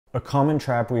A common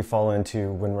trap we fall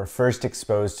into when we're first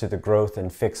exposed to the growth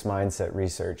and fixed mindset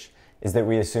research is that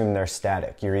we assume they're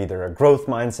static. You're either a growth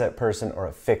mindset person or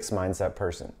a fixed mindset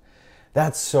person.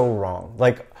 That's so wrong.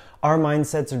 Like, our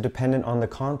mindsets are dependent on the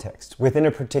context. Within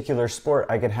a particular sport,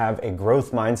 I could have a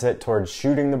growth mindset towards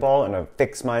shooting the ball and a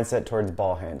fixed mindset towards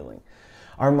ball handling.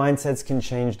 Our mindsets can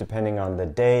change depending on the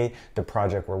day, the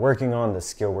project we're working on, the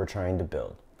skill we're trying to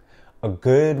build. A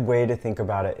good way to think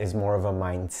about it is more of a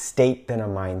mind state than a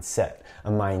mindset.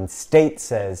 A mind state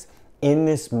says, in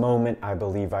this moment, I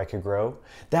believe I could grow.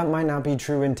 That might not be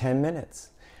true in 10 minutes.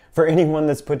 For anyone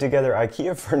that's put together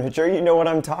IKEA furniture, you know what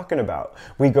I'm talking about.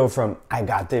 We go from, I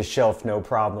got this shelf, no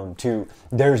problem, to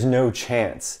there's no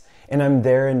chance, and I'm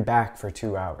there and back for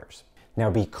 2 hours. Now,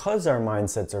 because our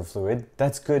mindsets are fluid,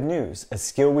 that's good news. A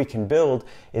skill we can build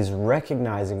is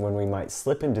recognizing when we might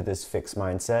slip into this fixed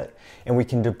mindset, and we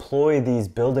can deploy these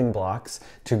building blocks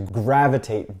to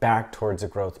gravitate back towards a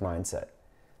growth mindset.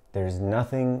 There's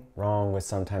nothing wrong with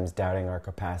sometimes doubting our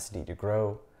capacity to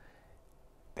grow.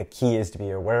 The key is to be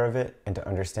aware of it and to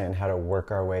understand how to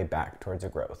work our way back towards a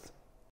growth.